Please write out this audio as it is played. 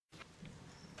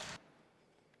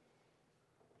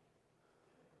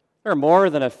There are more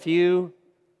than a few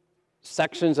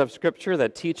sections of Scripture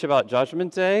that teach about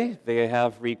Judgment Day. They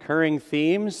have recurring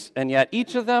themes, and yet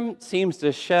each of them seems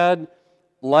to shed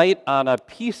light on a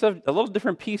little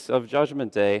different piece of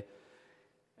Judgment Day.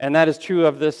 And that is true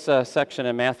of this section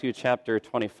in Matthew chapter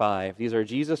 25. These are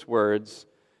Jesus' words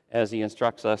as he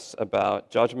instructs us about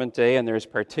Judgment Day, and there's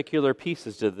particular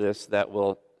pieces to this that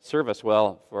will serve us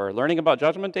well for learning about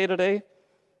Judgment Day today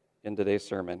in today's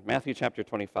sermon. Matthew chapter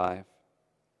 25.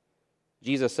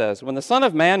 Jesus says, "When the Son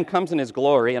of Man comes in his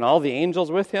glory and all the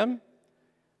angels with him,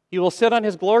 he will sit on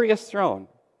his glorious throne.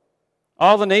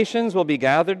 All the nations will be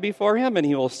gathered before him, and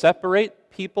he will separate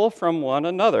people from one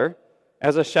another,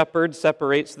 as a shepherd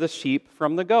separates the sheep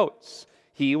from the goats.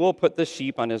 He will put the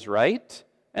sheep on his right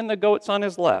and the goats on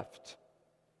his left.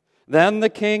 Then the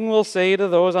king will say to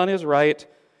those on his right,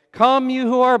 'Come, you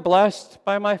who are blessed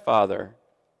by my Father.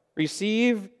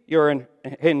 Receive your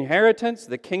inheritance,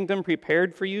 the kingdom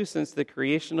prepared for you since the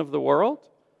creation of the world.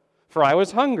 For I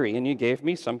was hungry, and you gave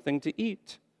me something to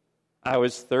eat. I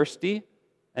was thirsty,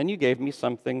 and you gave me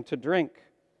something to drink.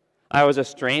 I was a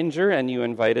stranger, and you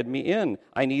invited me in.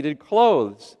 I needed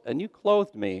clothes, and you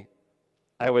clothed me.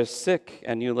 I was sick,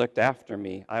 and you looked after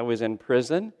me. I was in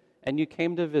prison, and you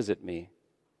came to visit me.'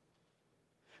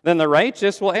 Then the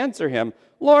righteous will answer him,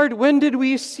 'Lord, when did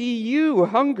we see you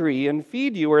hungry and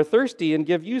feed you, or thirsty and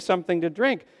give you something to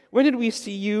drink? When did we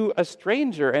see you a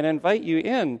stranger and invite you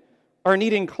in, or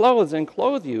needing clothes and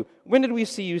clothe you? When did we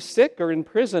see you sick or in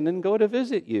prison and go to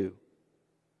visit you?'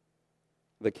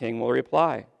 The king will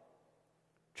reply,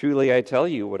 'Truly I tell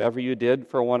you, whatever you did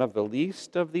for one of the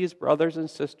least of these brothers and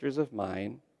sisters of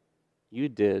mine, you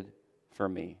did for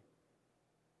me.'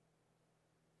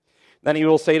 Then he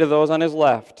will say to those on his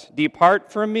left,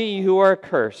 'Depart from me, you who are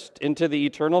cursed, into the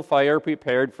eternal fire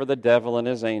prepared for the devil and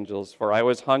his angels. For I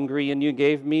was hungry, and you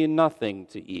gave me nothing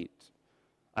to eat.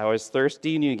 I was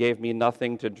thirsty, and you gave me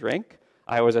nothing to drink.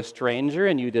 I was a stranger,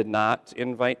 and you did not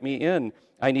invite me in.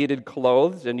 I needed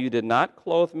clothes, and you did not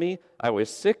clothe me. I was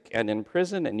sick and in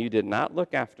prison, and you did not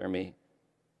look after me.'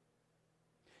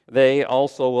 They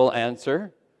also will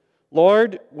answer,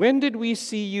 'Lord, when did we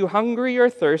see you hungry or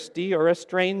thirsty or a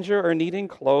stranger or needing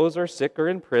clothes or sick or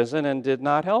in prison and did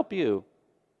not help you?'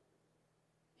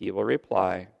 He will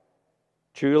reply,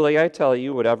 'Truly I tell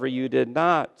you, whatever you did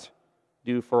not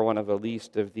do for one of the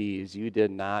least of these, you did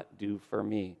not do for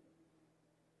me.'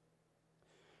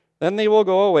 Then they will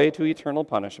go away to eternal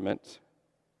punishment,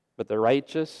 but the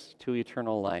righteous to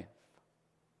eternal life."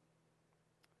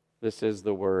 This is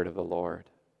the word of the Lord.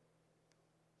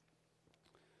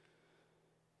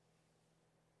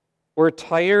 We're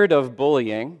tired of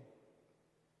bullying.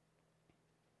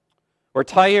 We're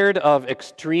tired of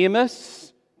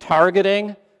extremists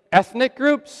targeting ethnic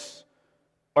groups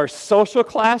or social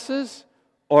classes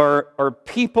or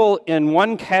people in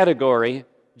one category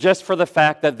just for the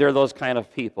fact that they're those kind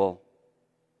of people.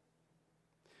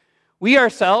 We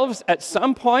ourselves, at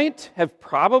some point, have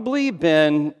probably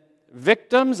been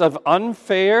victims of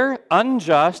unfair,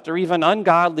 unjust, or even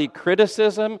ungodly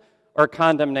criticism or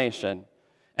condemnation.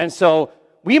 And so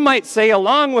we might say,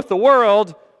 along with the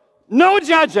world, no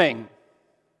judging.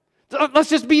 Let's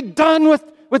just be done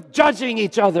with judging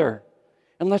each other.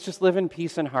 And let's just live in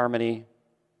peace and harmony.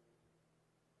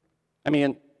 I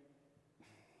mean,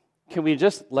 can we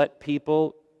just let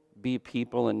people be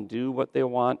people and do what they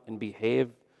want and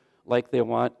behave like they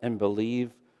want and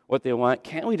believe what they want?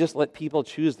 Can't we just let people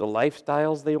choose the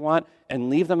lifestyles they want and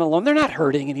leave them alone? They're not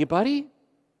hurting anybody.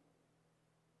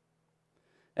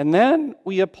 And then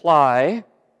we apply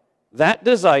that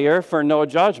desire for no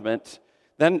judgment.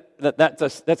 Then that's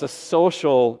a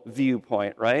social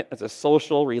viewpoint, right? That's a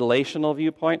social, relational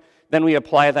viewpoint. Then we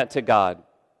apply that to God.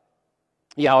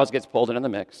 He always gets pulled into the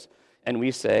mix. And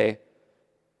we say,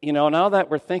 now that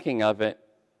we're thinking of it,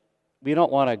 we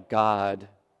don't want a God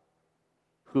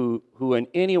who in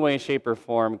any way, shape, or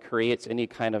form creates any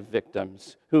kind of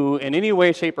victims, who in any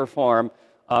way, shape, or form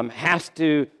has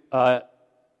to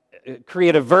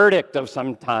create a verdict of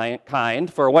some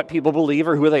kind for what people believe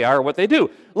or who they are or what they do.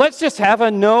 Let's just have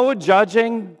a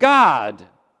no-judging God.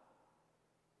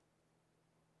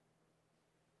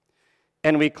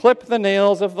 And we clip the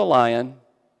nails of the lion,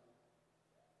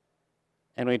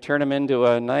 and we turn him into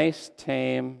a nice,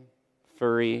 tame,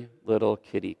 furry little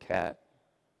kitty cat.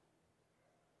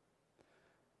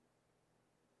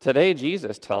 Today,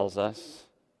 Jesus tells us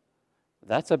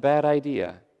that's a bad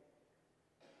idea.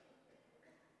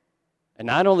 And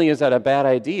not only is that a bad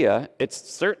idea, it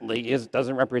certainly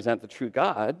doesn't represent the true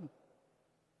God.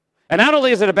 And not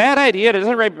only is it a bad idea, it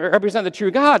doesn't represent the true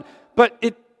God, but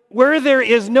where there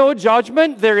is no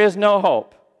judgment, there is no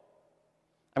hope.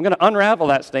 I'm going to unravel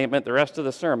that statement the rest of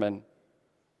the sermon.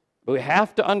 But we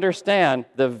have to understand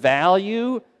the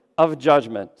value of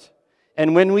judgment.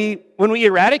 And when we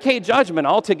eradicate judgment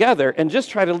altogether and just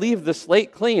try to leave the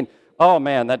slate clean, oh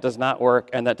man, that does not work,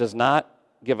 and that does not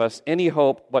give us any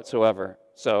hope whatsoever.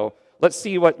 So let's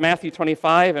see what Matthew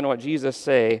 25 and what Jesus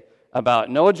say about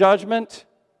no judgment,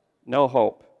 no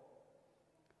hope.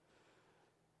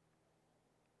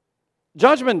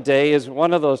 Judgment Day is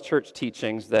one of those church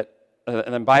teachings that,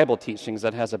 and Bible teachings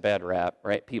that has a bad rap,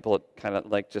 right? People kind of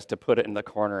like just to put it in the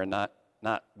corner and not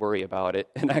worry about it.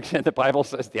 And actually, the Bible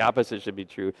says the opposite should be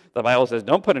true. The Bible says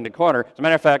don't put it in the corner. As a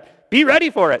matter of fact, be ready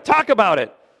for it. Talk about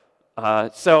it.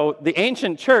 So the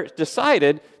ancient church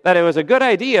decided that it was a good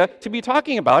idea to be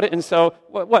talking about it. And so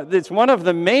it's one of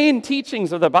the main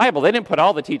teachings of the Bible. They didn't put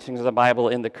all the teachings of the Bible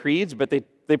in the creeds, but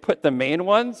they put the main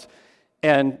ones.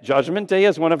 And Judgment Day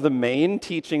is one of the main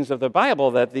teachings of the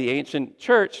Bible that the ancient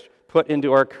church put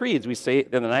into our creeds. We say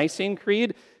in the Nicene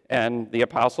Creed and the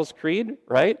Apostles' Creed,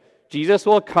 right? Jesus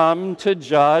will come to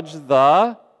judge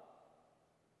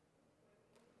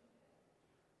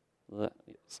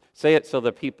say it so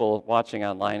the people watching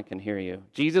online can hear you.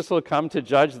 Jesus will come to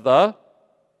judge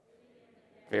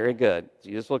very good.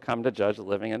 Jesus will come to judge the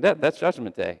living and dead. That's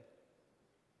Judgment Day.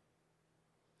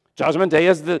 Judgment Day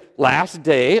is the last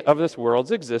day of this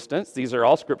world's existence. These are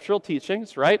all scriptural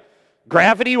teachings, right?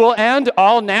 Gravity will end.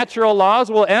 All natural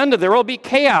laws will end. There will be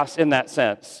chaos in that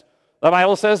sense. The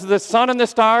Bible says the sun and the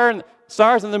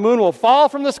stars and the moon will fall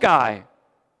from the sky.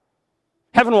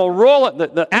 Heaven will roll up.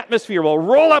 The atmosphere will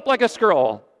roll up like a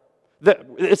scroll.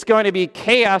 It's going to be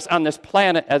chaos on this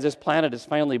planet as this planet is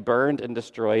finally burned and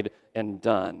destroyed and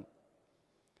done.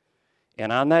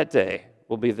 And on that day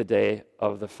will be the day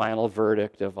of the final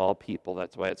verdict of all people.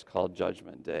 That's why it's called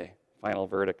Judgment Day. Final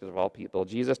verdict of all people.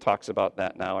 Jesus talks about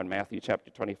that now in Matthew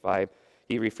chapter 25.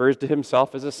 He refers to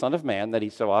himself as the Son of Man, that he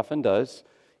so often does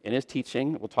in his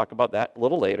teaching. We'll talk about that a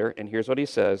little later. And here's what he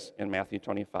says in Matthew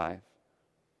 25.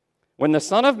 When the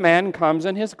Son of Man comes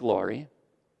in his glory,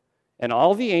 and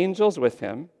all the angels with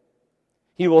him,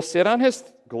 he will sit on his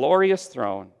glorious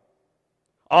throne.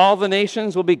 All the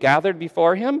nations will be gathered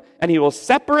before him, and he will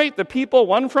separate the people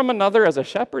one from another as a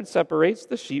shepherd separates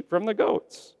the sheep from the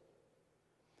goats.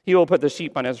 He will put the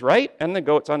sheep on his right and the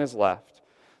goats on his left.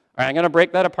 All right, I'm going to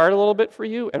break that apart a little bit for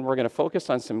you, and we're going to focus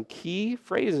on some key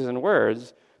phrases and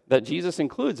words that Jesus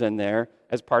includes in there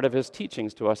as part of his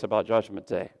teachings to us about Judgment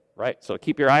Day. Right? So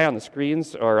keep your eye on the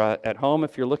screens or at home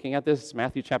if you're looking at this. It's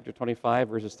Matthew chapter 25,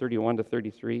 verses 31 to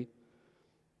 33.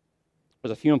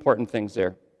 There's a few important things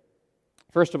there.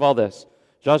 First of all, this.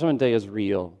 Judgment Day is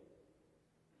real.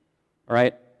 All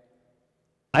right?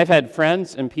 I've had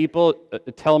friends and people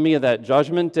tell me that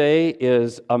Judgment Day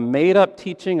is a made-up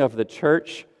teaching of the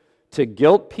church to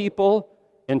guilt people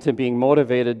into being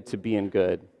motivated to being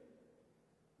good.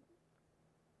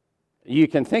 You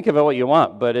can think of it what you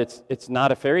want, but it's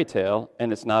not a fairy tale,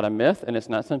 and it's not a myth, and it's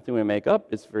not something we make up.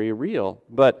 It's very real.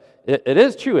 But it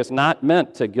is true. It's not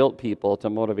meant to guilt people to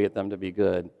motivate them to be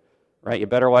good. Right? You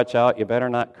better watch out. You better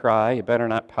not cry. You better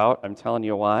not pout. I'm telling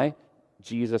you why.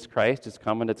 Jesus Christ is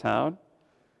coming to town.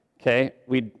 Okay?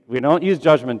 We don't use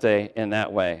Judgment Day in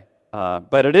that way.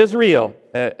 But it is real,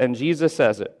 and Jesus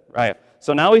says it. Right?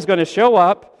 So now he's going to show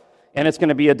up, and it's going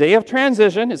to be a day of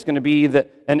transition. It's going to be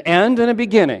an end and a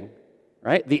beginning.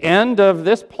 Right? The end of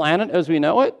this planet as we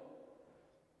know it,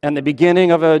 and the beginning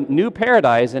of a new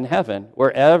paradise in heaven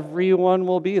where everyone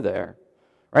will be there.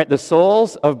 Right? The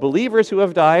souls of believers who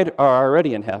have died are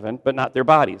already in heaven, but not their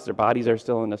bodies. Their bodies are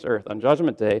still on this earth. On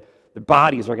Judgment Day, the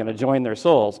bodies are going to join their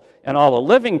souls, and all the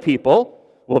living people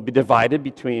will be divided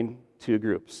between two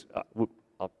groups. We're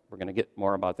going to get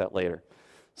more about that later.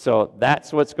 So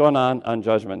that's what's going on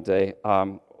Judgment Day.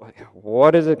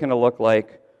 What is it going to look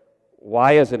like?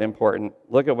 Why is it important?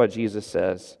 Look at what Jesus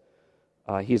says.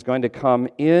 He's going to come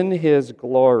in his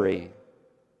glory.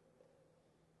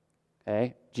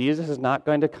 Okay? Jesus is not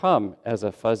going to come as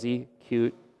a fuzzy,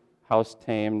 cute,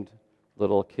 house-tamed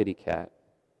little kitty cat.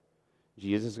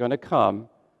 Jesus is going to come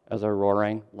as a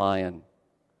roaring lion.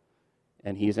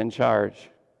 And he's in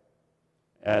charge.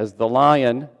 As the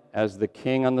lion, as the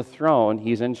king on the throne,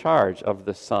 he's in charge of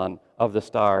the sun, of the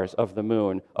stars, of the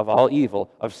moon, of all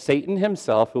evil, of Satan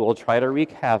himself who will try to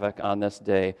wreak havoc on this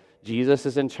day. Jesus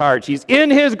is in charge. He's in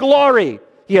his glory.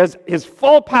 He has his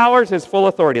full powers, his full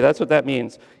authority. That's what that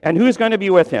means. And who's going to be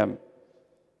with him?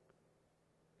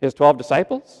 His 12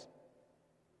 disciples?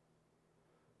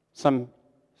 Some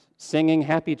singing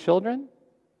happy children?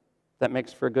 That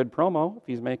makes for a good promo if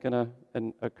he's making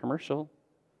a commercial.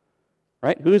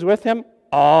 Right? Who's with him?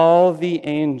 All the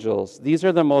angels. These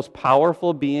are the most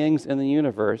powerful beings in the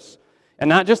universe, And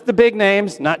not just the big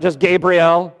names, not just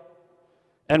Gabriel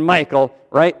and Michael,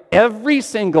 right? Every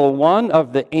single one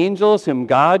of the angels whom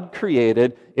God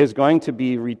created is going to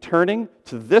be returning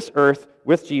to this earth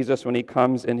with Jesus when he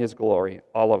comes in his glory,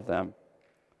 all of them.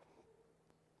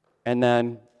 And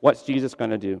then what's Jesus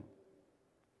going to do?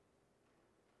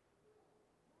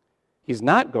 He's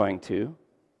not going to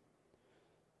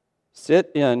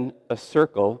sit in a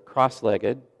circle,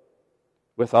 cross-legged,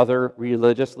 with other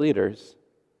religious leaders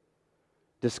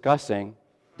discussing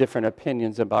different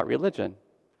opinions about religion.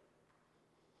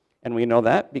 And we know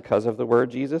that because of the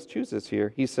word Jesus chooses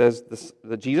here. He says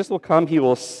that Jesus will come, he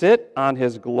will sit on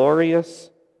his glorious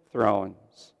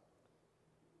thrones.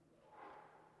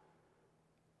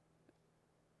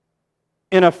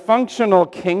 In a functional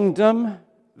kingdom,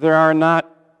 there are not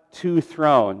two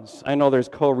thrones. I know there's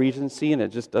co-regency and it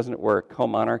just doesn't work.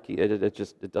 Co-monarchy,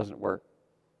 it doesn't work.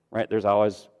 Right? There's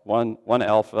always one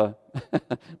alpha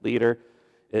leader.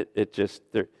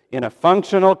 In a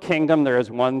functional kingdom, there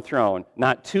is one throne.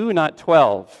 Not two, not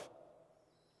 12.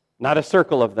 Not a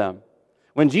circle of them.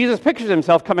 When Jesus pictures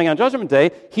himself coming on Judgment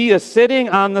Day, he is sitting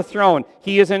on the throne.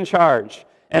 He is in charge.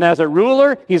 And as a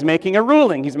ruler, he's making a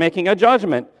ruling. He's making a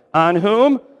judgment. On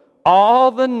whom?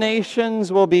 All the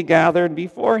nations will be gathered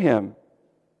before him.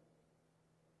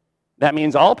 That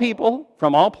means all people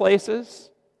from all places,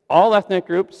 all ethnic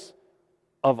groups,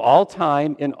 of all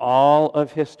time, in all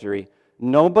of history.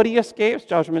 Nobody escapes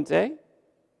Judgment Day.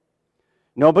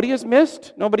 Nobody is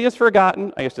missed. Nobody is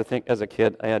forgotten. I used to think as a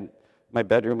kid, my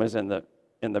bedroom was in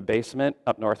the basement.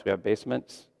 Up north, we have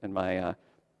basements. In my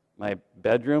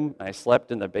bedroom, I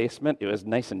slept in the basement. It was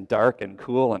nice and dark and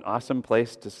cool, an awesome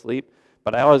place to sleep.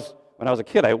 But when I was a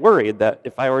kid, I worried that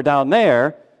if I were down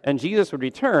there and Jesus would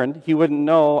return, he wouldn't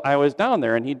know I was down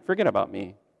there and he'd forget about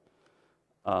me.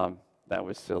 That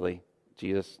was silly.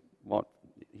 Jesus won't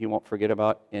forget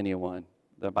about anyone.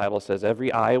 The Bible says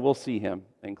every eye will see him,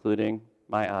 including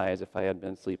my eyes if I had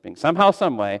been sleeping. Somehow,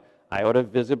 some way, I would have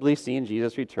visibly seen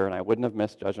Jesus return. I wouldn't have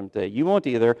missed Judgment Day. You won't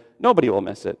either. Nobody will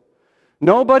miss it.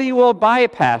 Nobody will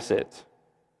bypass it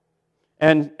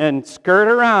and skirt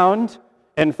around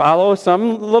and follow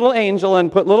some little angel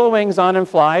and put little wings on and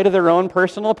fly to their own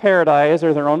personal paradise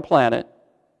or their own planet.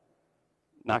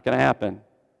 Not going to happen.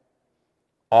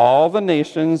 All the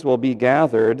nations will be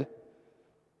gathered,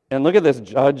 and look at this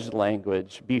judge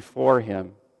language, before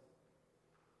him.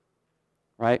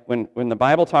 Right? When the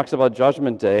Bible talks about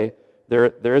Judgment Day,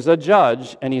 there's a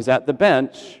judge, and he's at the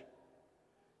bench,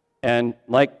 and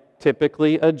like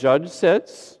typically a judge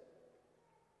sits,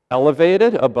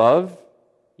 elevated above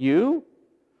you,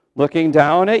 looking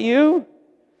down at you,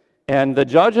 and the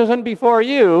judge isn't before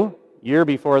you, you're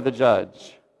before the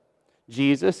judge.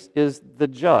 Jesus is the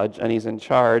judge, and he's in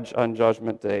charge on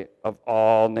Judgment Day of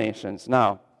all nations.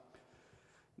 Now,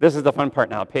 this is the fun part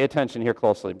now. Pay attention here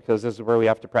closely, because this is where we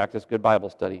have to practice good Bible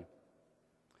study.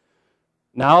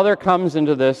 Now there comes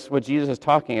into this, what Jesus is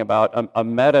talking about, a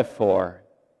metaphor,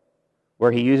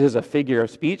 where he uses a figure of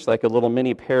speech like a little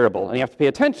mini parable. And you have to pay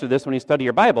attention to this when you study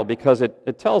your Bible, because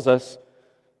it tells us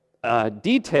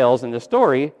details in the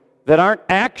story that aren't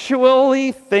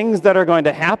actually things that are going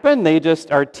to happen. They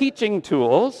just are teaching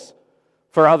tools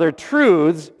for other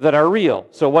truths that are real.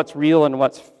 So what's real and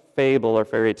what's fable or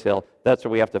fairy tale, that's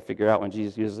what we have to figure out when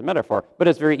Jesus uses a metaphor. But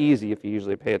it's very easy if you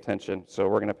usually pay attention. So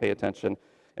we're going to pay attention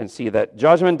and see that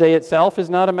Judgment Day itself is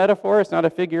not a metaphor. It's not a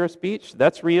figure of speech.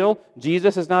 That's real.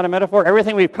 Jesus is not a metaphor.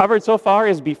 Everything we've covered so far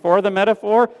is before the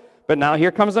metaphor. But now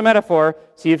here comes the metaphor.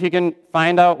 See if you can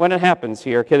find out when it happens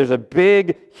here. Okay, there's a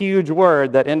big, huge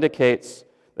word that indicates,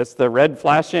 that's the red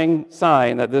flashing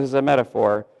sign that this is a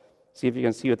metaphor. See if you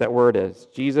can see what that word is.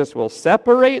 Jesus will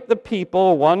separate the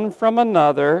people one from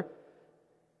another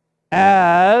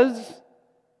as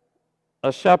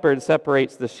a shepherd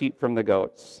separates the sheep from the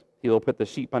goats. He will put the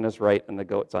sheep on his right and the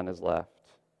goats on his left.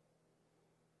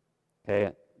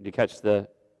 Okay, did you catch the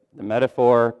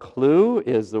metaphor clue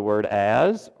is the word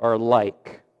as or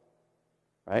like,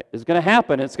 right? It's going to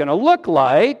happen. It's going to look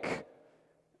like,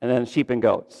 and then sheep and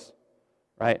goats,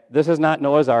 right? This is not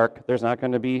Noah's Ark. There's not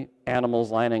going to be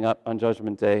animals lining up on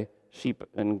Judgment Day, sheep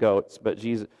and goats. But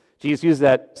Jesus used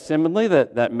that simile,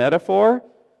 that metaphor,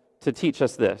 to teach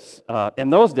us this.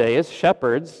 In those days,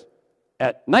 shepherds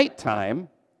at nighttime,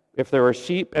 if there were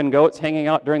sheep and goats hanging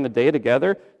out during the day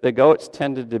together, the goats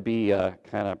tended to be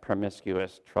kind of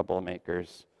promiscuous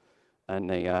troublemakers. And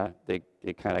they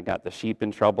kind of got the sheep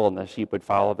in trouble, and the sheep would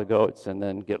follow the goats and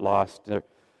then get lost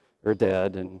or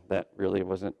dead, and that really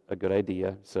wasn't a good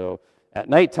idea. So at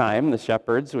nighttime, the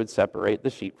shepherds would separate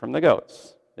the sheep from the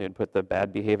goats. They'd put the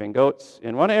bad-behaving goats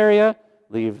in one area,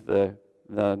 leave the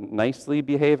the nicely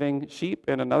behaving sheep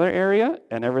in another area,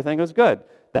 and everything was good.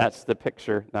 That's the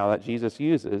picture now that Jesus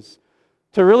uses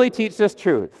to really teach this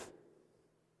truth.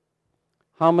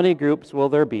 How many groups will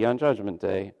there be on Judgment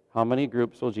Day? How many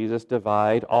groups will Jesus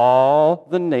divide all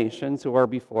the nations who are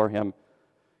before him?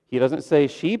 He doesn't say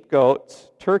sheep, goats,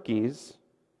 turkeys,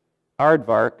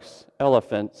 aardvarks,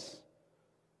 elephants,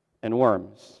 and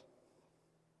worms.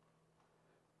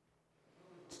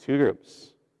 It's two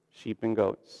groups, sheep and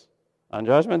goats. On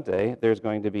Judgment Day, there's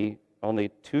going to be only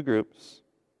two groups,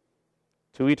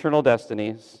 two eternal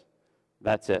destinies.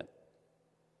 That's it.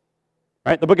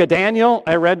 Right, the book of Daniel,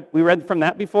 we read from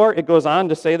that before. It goes on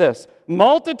to say this: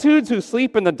 multitudes who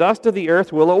sleep in the dust of the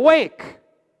earth will awake.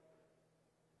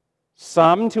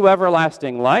 Some to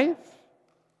everlasting life,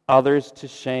 others to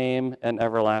shame and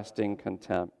everlasting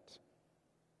contempt.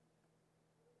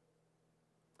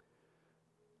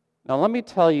 Now let me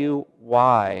tell you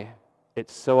why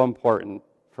it's so important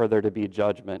for there to be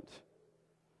judgment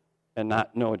and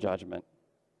not no judgment.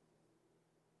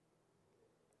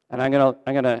 And I'm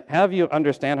going to have you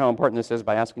understand how important this is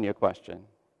by asking you a question.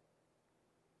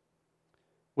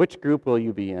 Which group will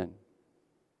you be in?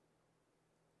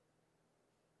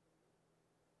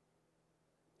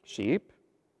 Sheep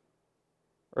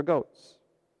or goats?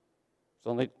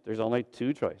 There's only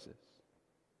two choices,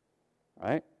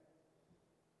 right?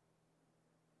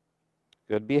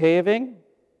 Good behaving,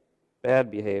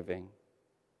 bad behaving.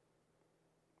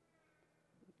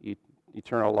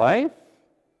 Eternal life,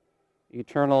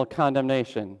 eternal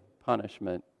condemnation,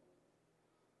 punishment.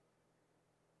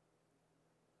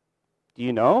 Do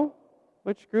you know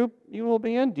which group you will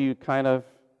be in? Do you kind of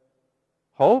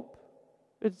hope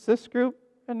it's this group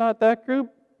and not that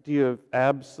group? Do you have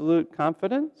absolute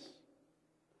confidence?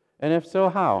 And if so,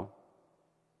 how?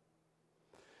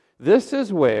 This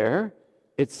is where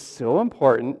it's so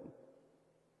important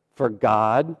for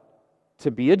God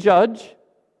to be a judge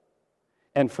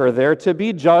and for there to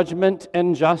be judgment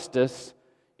and justice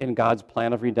in God's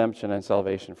plan of redemption and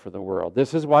salvation for the world.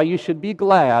 This is why you should be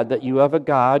glad that you have a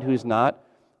God who's not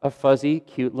a fuzzy,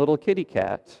 cute little kitty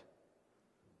cat,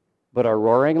 but a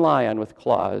roaring lion with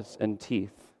claws and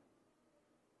teeth.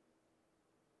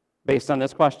 Based on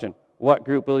this question, what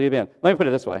group will you be in? Let me put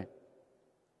it this way.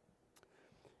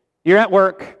 You're at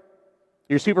work,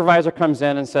 your supervisor comes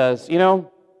in and says,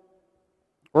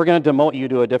 we're going to demote you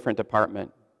to a different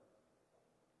department.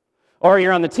 Or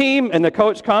you're on the team and the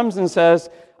coach comes and says,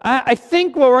 I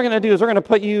think what we're going to do is we're going to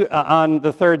put you on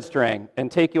the third string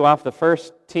and take you off the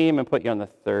first team and put you on the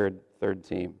third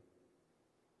team.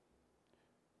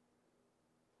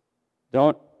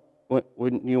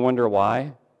 Wouldn't you wonder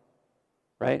why?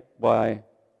 Right? Why?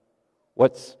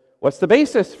 What's the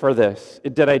basis for this?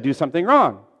 Did I do something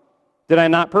wrong? Did I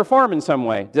not perform in some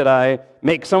way? Did I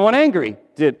make someone angry?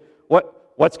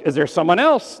 Is there someone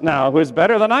else now who is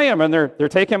better than I am and they're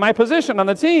taking my position on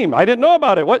the team? I didn't know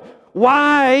about it.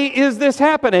 Why is this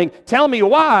happening? Tell me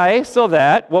why, so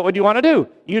that, what would you want to do?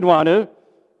 You'd want to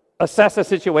assess a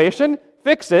situation,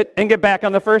 fix it, and get back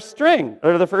on the first string,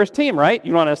 or the first team, right?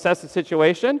 You want to assess the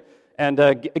situation and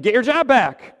get your job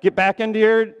back. Get back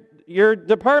into your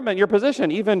department, your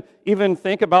position. Even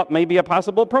think about maybe a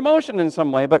possible promotion in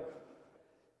some way. But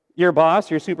your boss,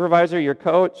 your supervisor, your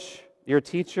coach, your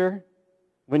teacher,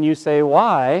 when you say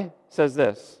why, says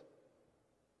this.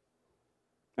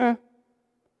 I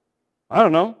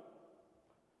don't know.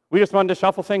 We just wanted to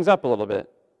shuffle things up a little bit.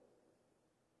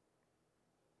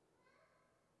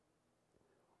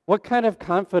 What kind of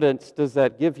confidence does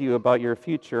that give you about your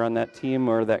future on that team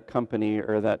or that company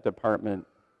or that department?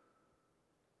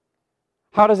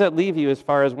 How does that leave you as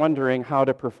far as wondering how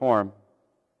to perform?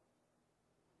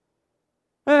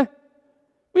 No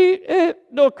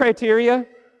criteria.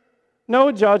 No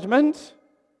judgment.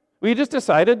 We just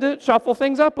decided to shuffle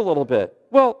things up a little bit.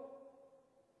 Well,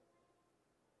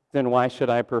 then why should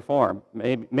I perform?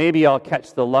 Maybe I'll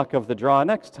catch the luck of the draw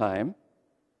next time,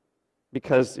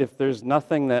 because if there's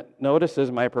nothing that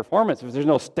notices my performance, if there's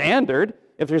no standard,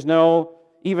 if there's no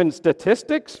even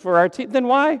statistics for our team, then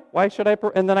why? Why should I?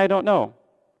 And then I don't know.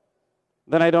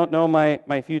 Then I don't know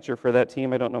my future for that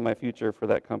team. I don't know my future for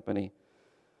that company.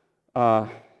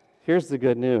 Here's the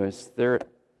good news.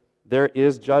 There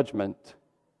is judgment,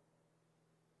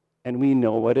 and we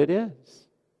know what it is.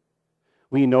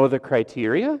 We know the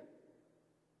criteria,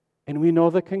 and we know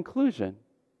the conclusion.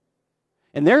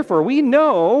 And therefore, we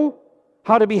know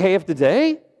how to behave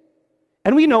today,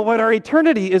 and we know what our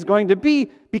eternity is going to be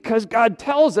because God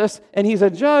tells us, and He's a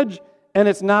judge, and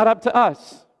it's not up to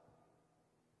us.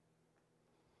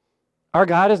 Our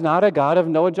God is not a God of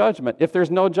no judgment. If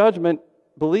there's no judgment,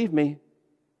 believe me,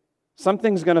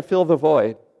 something's going to fill the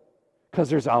void. Because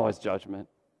there's always judgment.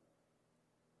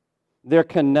 There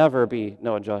can never be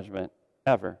no judgment,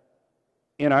 ever.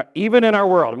 Even in our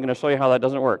world. I'm going to show you how that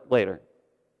doesn't work later.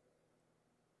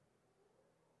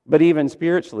 But even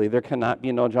spiritually, there cannot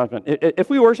be no judgment. If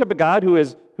we worship a God who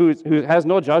has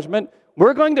no judgment,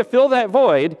 we're going to fill that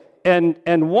void,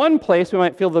 and one place we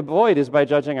might fill the void is by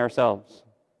judging ourselves.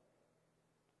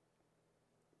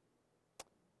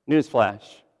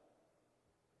 Newsflash.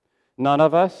 None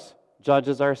of us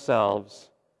judges ourselves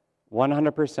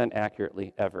 100%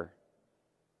 accurately ever.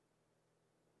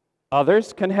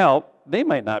 Others can help. They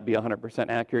might not be 100%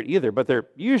 accurate either, but they're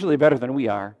usually better than we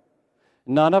are.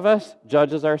 None of us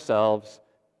judges ourselves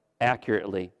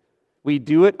accurately. We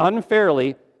do it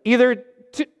unfairly, either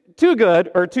too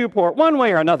good or too poor. One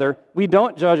way or another, we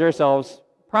don't judge ourselves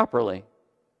properly.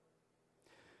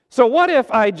 So what if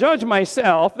I judge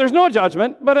myself? There's no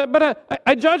judgment, but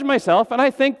I judge myself, and I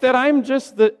think that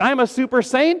I'm a super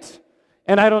saint,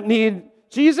 and I don't need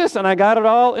Jesus, and I got it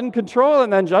all in control,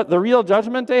 and then the real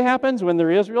judgment day happens when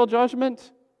there is real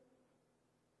judgment.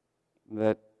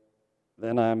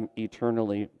 Then I'm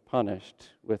eternally punished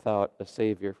without a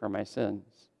Savior for my sins.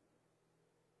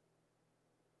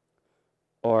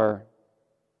 Or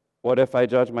what if I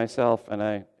judge myself and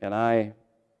I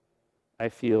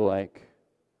feel like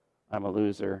I'm a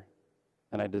loser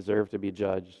and I deserve to be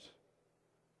judged,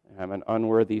 and I'm an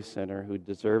unworthy sinner who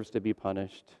deserves to be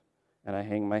punished, and I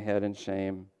hang my head in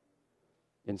shame,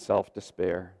 in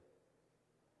self-despair,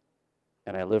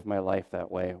 and I live my life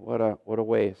that way. What a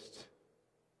waste.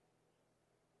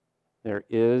 There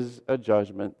is a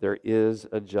judgment. There is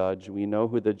a judge. We know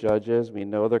who the judge is. We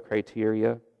know the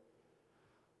criteria.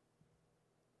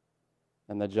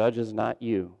 And the judge is not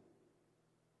you.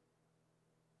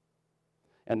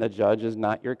 And the judge is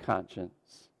not your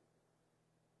conscience.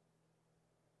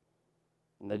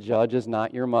 And the judge is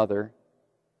not your mother,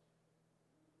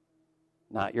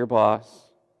 not your boss,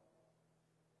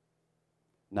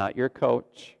 not your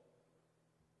coach,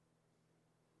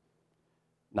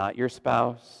 not your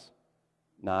spouse,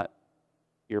 not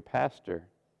your pastor,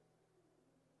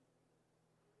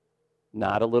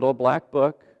 not a little black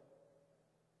book,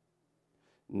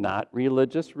 not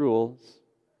religious rules,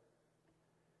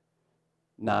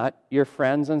 not your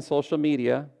friends on social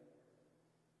media,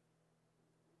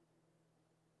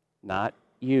 not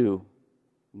you,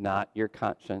 not your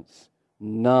conscience.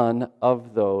 None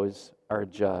of those are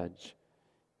judge.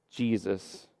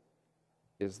 Jesus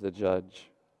is the judge.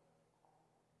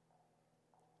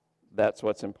 That's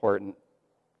what's important.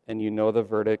 And you know the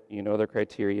verdict, you know the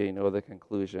criteria, you know the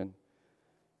conclusion.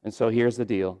 And so here's the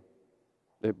deal.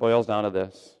 It boils down to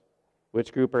this.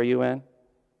 Which group are you in?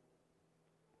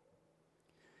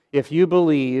 If you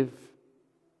believe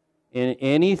in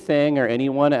anything or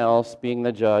anyone else being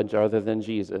the judge other than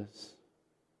Jesus,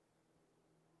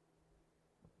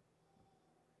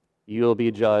 you will be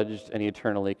judged and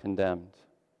eternally condemned.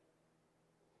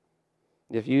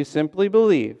 If you simply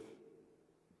believe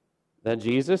that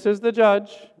Jesus is the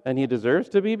judge, and he deserves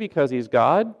to be because he's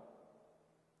God,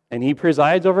 and he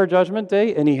presides over Judgment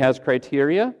Day, and he has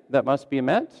criteria that must be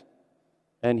met,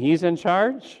 and he's in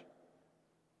charge,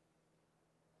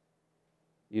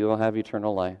 you will have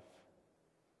eternal life.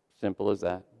 Simple as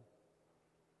that.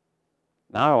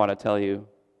 Now I want to tell you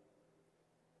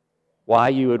why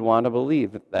you would want to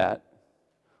believe that.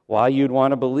 Why you'd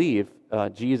want to believe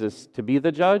Jesus to be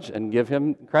the judge and give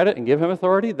him credit and give him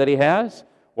authority that he has.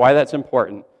 Why that's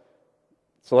important.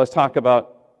 So let's talk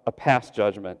about a past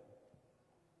judgment.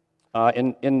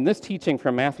 In this teaching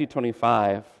from Matthew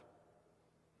 25,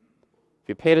 if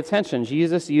you paid attention,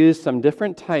 Jesus used some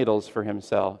different titles for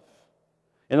himself.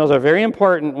 And those are very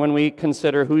important when we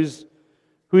consider who's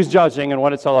judging and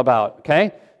what it's all about,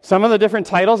 okay? Some of the different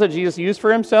titles that Jesus used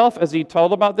for himself as he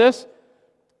told about this: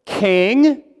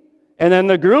 King, and then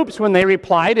the groups, when they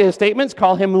reply to his statements,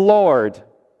 call him Lord.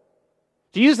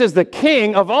 Jesus is the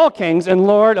King of all kings and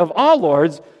Lord of all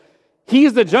lords.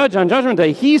 He's the judge on Judgment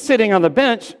Day. He's sitting on the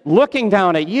bench looking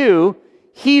down at you.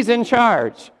 He's in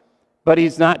charge. But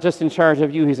he's not just in charge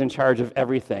of you, he's in charge of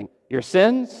everything. Your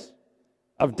sins,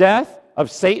 of death, of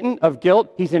Satan, of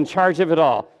guilt, he's in charge of it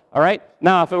all. All right?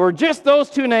 Now, if it were just those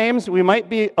two names, we might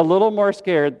be a little more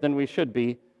scared than we should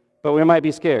be, but we might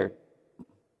be scared.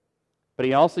 But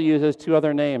he also uses two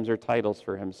other names or titles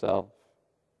for himself.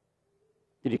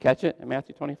 Did you catch it in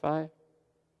Matthew 25?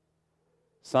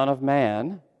 Son of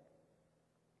Man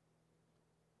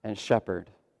and Shepherd.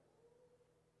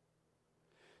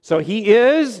 So he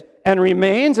is and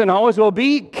remains and always will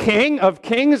be King of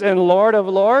kings and Lord of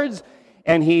lords.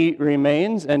 And he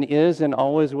remains and is and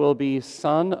always will be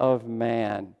Son of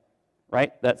Man.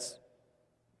 Right? That's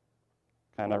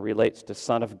kind of relates to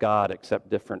Son of God, except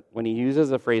different. When he uses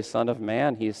the phrase Son of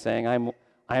Man, he's saying, I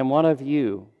am one of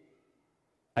you.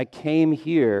 I came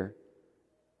here,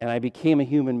 and I became a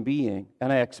human being,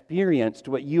 and I experienced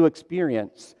what you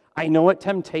experience. I know what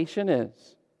temptation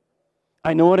is.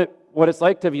 I know what it's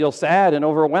like to feel sad and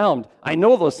overwhelmed. I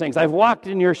know those things. I've walked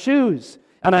in your shoes,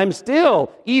 and I'm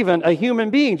still even a human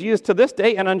being. Jesus, to this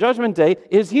day and on Judgment Day,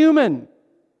 is human.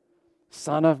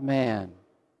 Son of Man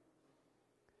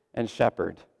and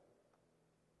shepherd.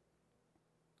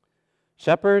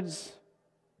 Shepherds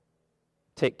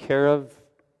take care of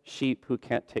sheep who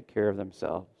can't take care of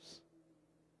themselves.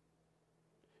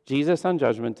 Jesus on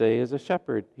Judgment Day is a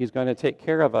shepherd. He's going to take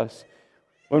care of us.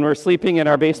 When we're sleeping in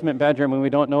our basement bedroom and we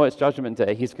don't know it's Judgment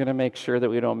Day, he's going to make sure that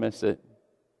we don't miss it.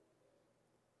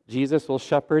 Jesus will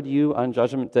shepherd you on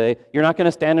Judgment Day. You're not going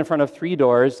to stand in front of 3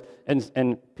 doors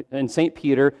and St.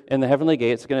 Peter in the heavenly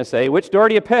gates is going to say, which door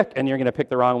do you pick? And you're going to pick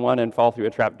the wrong one and fall through a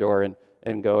trap door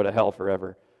and go to hell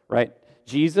forever, right?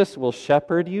 Jesus will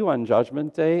shepherd you on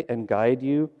Judgment Day and guide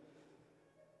you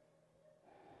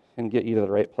and get you to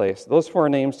the right place. Those 4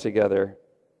 names together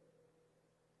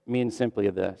mean simply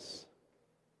this.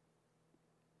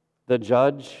 The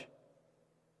judge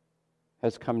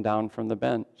has come down from the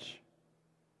bench.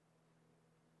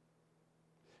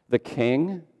 The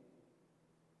king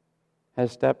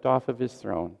has stepped off of his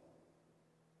throne.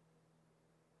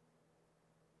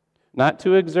 Not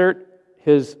to exert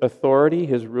his authority,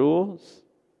 his rules,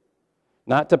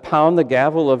 not to pound the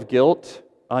gavel of guilt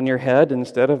on your head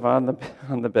instead of on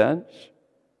the bench.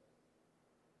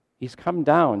 He's come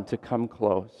down to come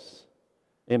close.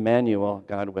 Emmanuel,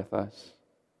 God with us.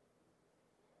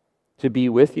 To be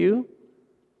with you,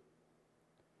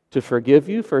 to forgive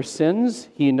you for sins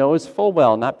he knows full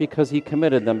well, not because he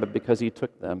committed them, but because he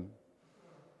took them.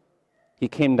 He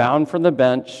came down from the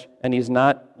bench, and he's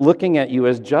not looking at you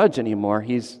as judge anymore.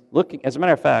 He's looking, as a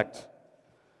matter of fact,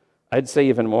 I'd say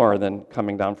even more than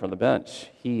coming down from the bench.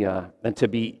 And to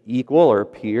be equal or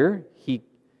peer,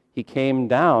 he came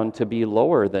down to be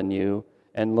lower than you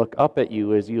and look up at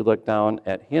you as you look down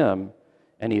at him.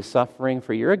 And he's suffering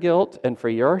for your guilt and for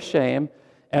your shame.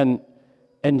 And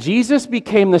Jesus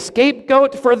became the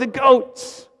scapegoat for the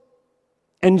goats.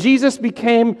 And Jesus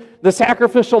became the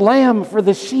sacrificial lamb for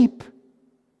the sheep.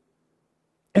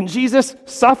 And Jesus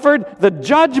suffered the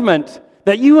judgment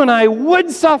that you and I would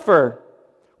suffer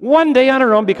one day on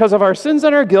our own because of our sins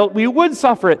and our guilt. We would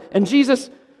suffer it. And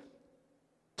Jesus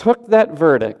took that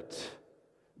verdict,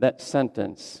 that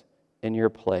sentence in your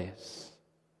place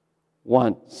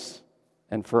once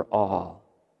and for all.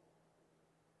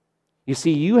 You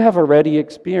see, you have already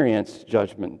experienced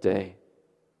Judgment Day.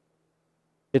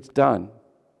 It's done.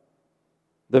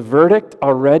 The verdict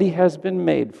already has been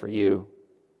made for you.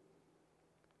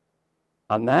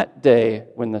 On that day,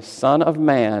 when the Son of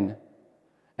Man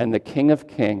and the King of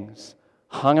Kings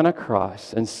hung on a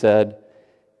cross and said,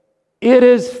 "It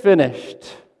is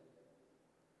finished,"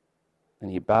 and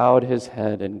he bowed his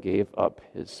head and gave up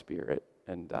his spirit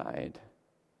and died.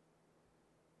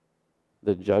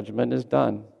 The judgment is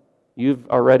done. You've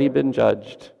already been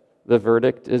judged. The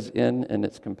verdict is in and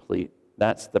it's complete.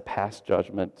 That's the past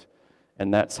judgment,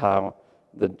 and that's how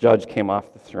the judge came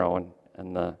off the throne,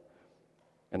 and the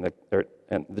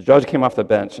judge came off the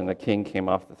bench, and the king came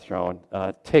off the throne.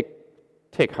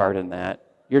 Take heart in that.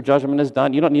 Your judgment is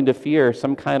done. You don't need to fear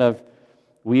some kind of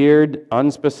weird,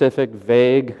 unspecific,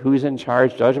 vague, who's in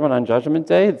charge judgment on Judgment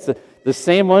Day. It's the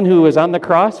same one who was on the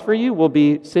cross for you will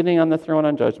be sitting on the throne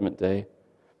on Judgment Day.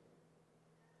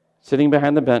 Sitting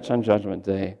behind the bench on Judgment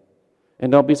Day.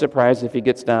 And don't be surprised if he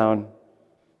gets down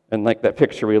and, like that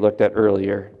picture we looked at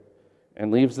earlier,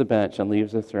 and leaves the bench and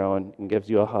leaves the throne and gives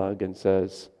you a hug and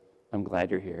says, "I'm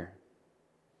glad you're here."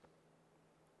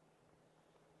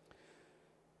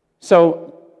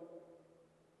 So,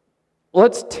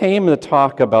 let's tame the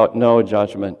talk about no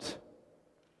judgment.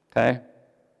 Okay?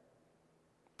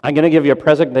 I'm going to give you a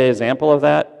present day example of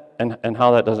that and how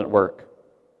that doesn't work.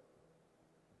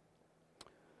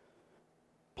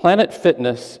 Planet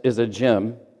Fitness is a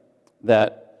gym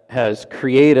that has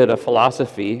created a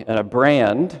philosophy and a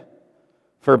brand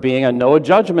for being a no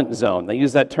judgment zone. They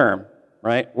use that term,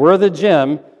 right? We're the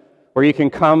gym where you can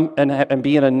come and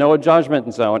be in a no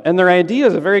judgment zone. And their idea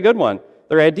is a very good one.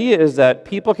 Their idea is that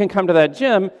people can come to that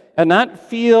gym and not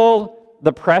feel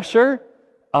the pressure,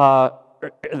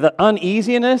 the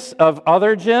uneasiness of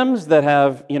other gyms that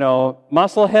have,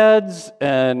 muscle heads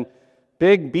and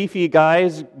big, beefy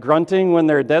guys grunting when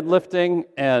they're deadlifting,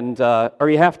 or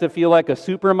you have to feel like a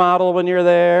supermodel when you're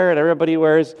there, and everybody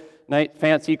wears nice,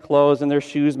 fancy clothes, and their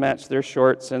shoes match their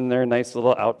shorts and their nice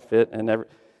little outfit, and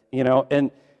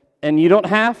And you don't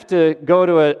have to go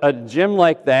to a gym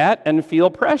like that and feel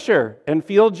pressure and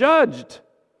feel judged.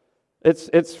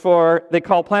 It's for, they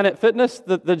call Planet Fitness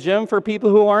the gym for people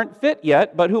who aren't fit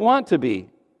yet, but who want to be.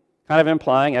 Kind of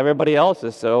implying everybody else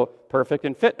is so perfect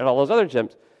and fit at all those other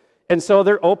gyms. And so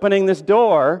they're opening this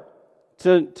door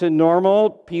to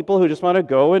normal people who just want to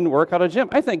go and work out a gym.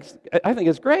 I think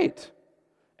it's great.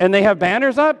 And they have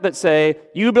banners up that say,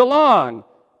 "You belong,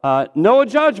 no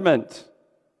judgment,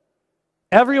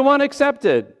 everyone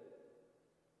accepted."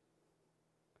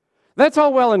 That's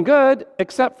all well and good,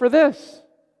 except for this.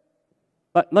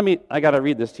 I got to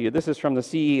read this to you. This is from the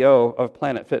CEO of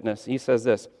Planet Fitness. He says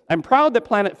this: "I'm proud that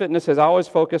Planet Fitness has always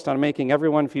focused on making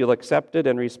everyone feel accepted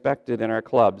and respected in our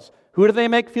clubs." Who do they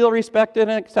make feel respected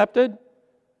and accepted?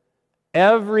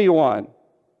 Everyone.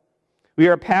 "We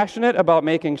are passionate about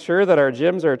making sure that our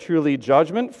gyms are truly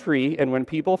judgment-free, and when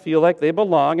people feel like they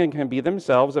belong and can be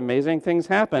themselves, amazing things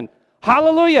happen."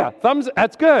 Hallelujah!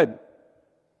 That's good.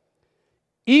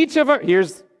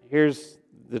 Here's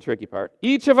the tricky part.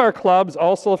 Each of our clubs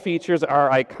also features our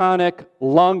iconic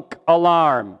lunk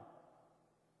alarm,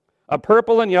 a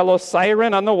purple and yellow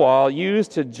siren on the wall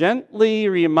used to gently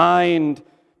remind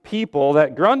people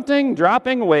that grunting,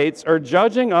 dropping weights, or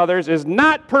judging others is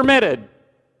not permitted.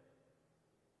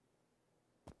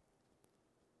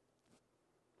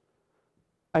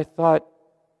 I thought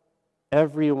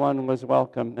everyone was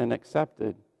welcome and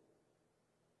accepted.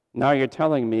 Now you're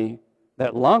telling me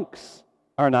that lunks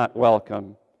are not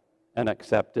welcome and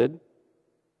accepted.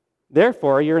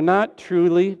 Therefore, you're not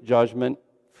truly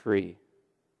judgment-free.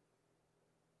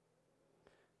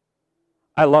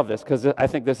 I love this because I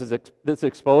think this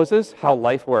exposes how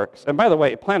life works. And by the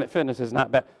way, Planet Fitness is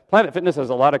not bad. Planet Fitness has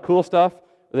a lot of cool stuff.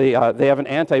 They have an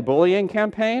anti-bullying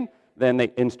campaign. Then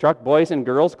they instruct boys and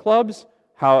girls clubs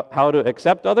how to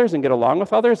accept others and get along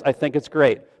with others. I think it's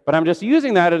great. But I'm just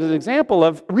using that as an example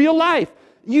of real life.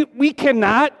 We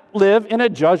cannot live in a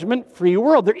judgment-free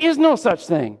world. There is no such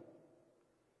thing.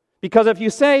 Because if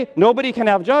you say nobody can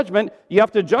have judgment, you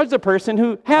have to judge the person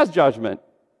who has judgment.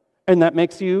 And that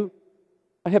makes you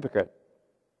a hypocrite.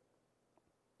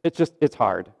 It's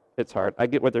hard. It's hard. I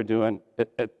get what they're doing.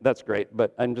 That's great.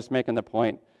 But I'm just making the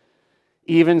point.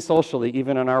 Even socially,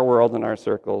 even in our world, in our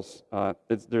circles,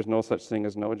 there's no such thing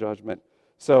as no judgment.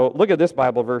 So look at this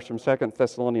Bible verse from 2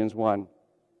 Thessalonians 1. It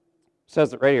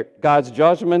says it right here. God's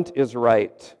judgment is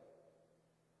right.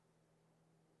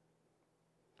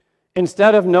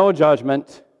 Instead of no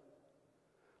judgment,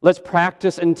 let's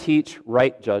practice and teach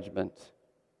right judgment.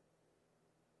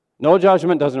 No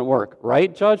judgment doesn't work.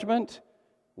 Right judgment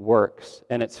works.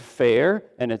 And it's fair,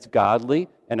 and it's godly,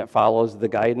 and it follows the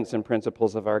guidance and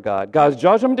principles of our God. God's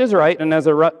judgment is right, and as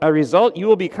a result, you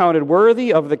will be counted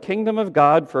worthy of the kingdom of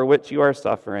God for which you are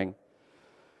suffering.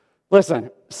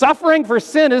 Listen, suffering for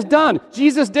sin is done.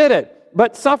 Jesus did it.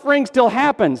 But suffering still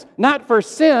happens, not for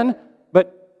sin,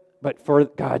 but for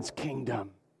God's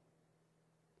kingdom.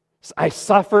 I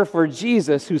suffer for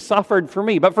Jesus who suffered for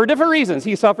me, but for different reasons.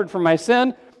 He suffered for my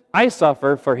sin. I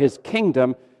suffer for his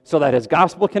kingdom so that his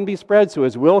gospel can be spread, so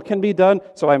his will can be done,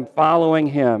 so I'm following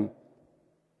him.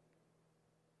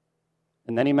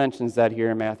 And then he mentions that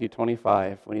here in Matthew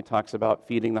 25 when he talks about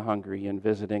feeding the hungry and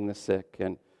visiting the sick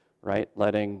and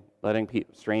letting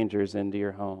strangers into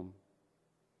your home.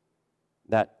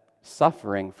 That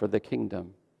suffering for the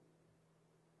kingdom.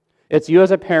 It's you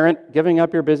as a parent giving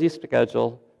up your busy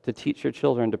schedule to teach your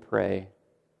children to pray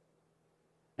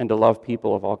and to love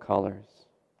people of all colors.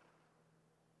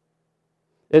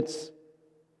 It's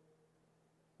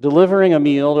delivering a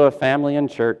meal to a family in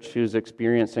church who's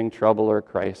experiencing trouble or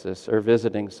crisis, or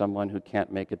visiting someone who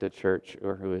can't make it to church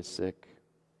or who is sick.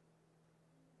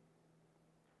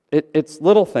 It's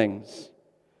little things.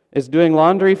 It's doing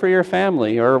laundry for your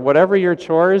family, or whatever your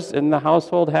chores in the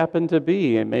household happen to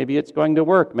be. And maybe it's going to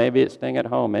work. Maybe it's staying at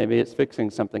home. Maybe it's fixing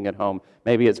something at home.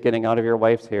 Maybe it's getting out of your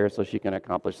wife's hair so she can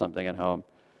accomplish something at home.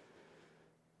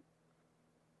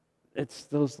 It's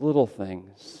those little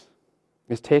things.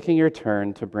 It's taking your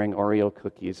turn to bring Oreo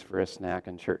cookies for a snack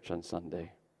in church on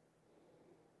Sunday.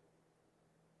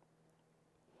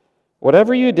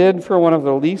 Whatever you did for one of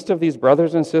the least of these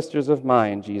brothers and sisters of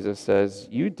mine, Jesus says,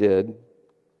 you did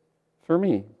for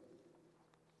me.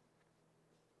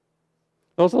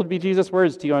 Those will be Jesus'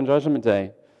 words to you on Judgment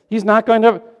Day. He's not going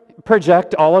to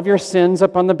project all of your sins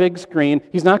up on the big screen.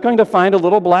 He's not going to find a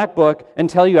little black book and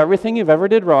tell you everything you've ever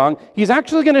did wrong. He's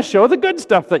actually going to show the good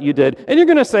stuff that you did. And you're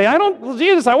going to say,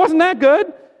 Jesus, I wasn't that good.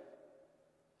 And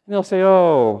he'll say,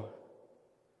 oh,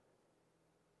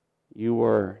 you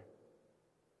were.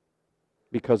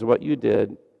 Because what you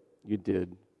did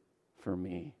for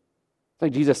me. It's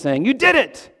like Jesus saying, you did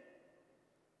it.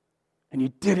 and you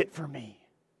did it for me.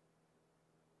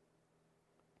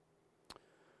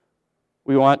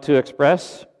 We want to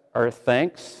express our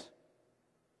thanks,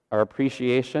 our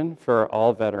appreciation for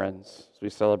all veterans as we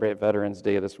celebrate Veterans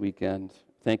Day this weekend.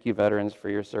 Thank you, veterans, for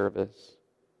your service.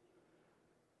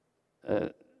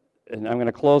 And I'm going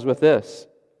to close with this.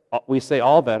 We say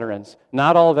all veterans.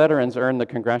 Not all veterans earn the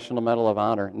Congressional Medal of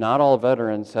Honor. Not all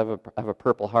veterans have a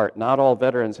Purple Heart. Not all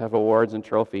veterans have awards and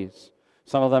trophies.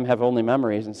 Some of them have only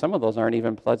memories, and some of those aren't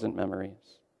even pleasant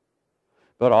memories.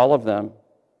 But all of them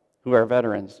who are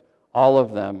veterans, all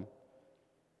of them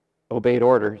obeyed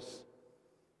orders.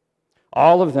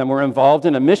 All of them were involved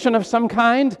in a mission of some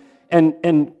kind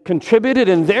and contributed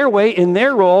in their way, in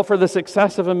their role, for the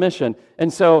success of a mission.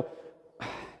 And so,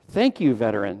 thank you,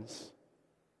 veterans.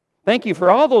 Thank you for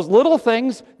all those little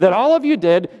things that all of you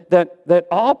did that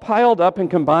all piled up and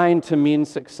combined to mean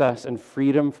success and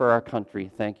freedom for our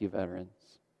country. Thank you, veterans.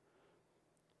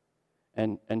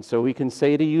 And so we can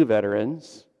say to you,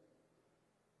 veterans,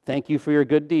 thank you for your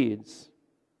good deeds.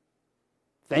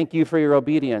 Thank you for your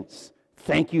obedience.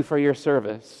 Thank you for your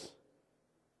service.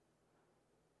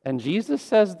 And Jesus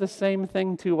says the same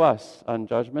thing to us on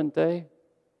Judgment Day.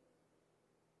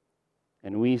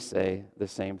 And we say the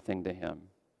same thing to him.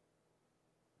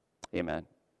 Amen.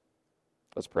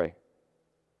 Let's pray.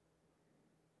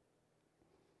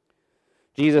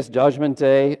 Jesus, Judgment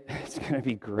Day, it's going to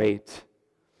be great.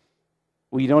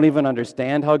 We don't even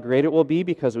understand how great it will be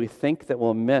because we think that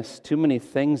we'll miss too many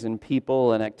things and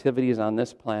people and activities on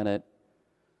this planet.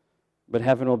 But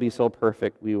heaven will be so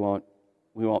perfect, we won't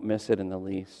miss it in the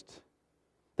least.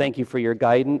 Thank you for your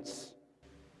guidance,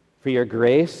 for your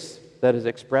grace that is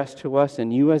expressed to us,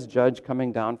 and you as judge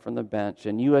coming down from the bench,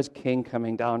 and you as king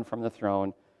coming down from the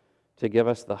throne to give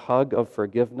us the hug of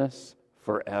forgiveness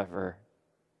forever.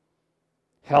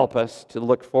 Help us to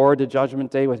look forward to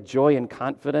Judgment Day with joy and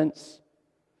confidence.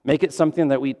 Make it something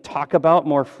that we talk about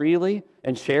more freely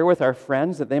and share with our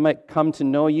friends, that they might come to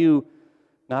know you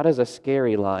not as a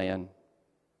scary lion,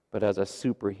 but as a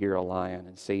superhero lion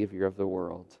and Savior of the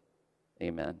world.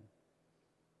 Amen.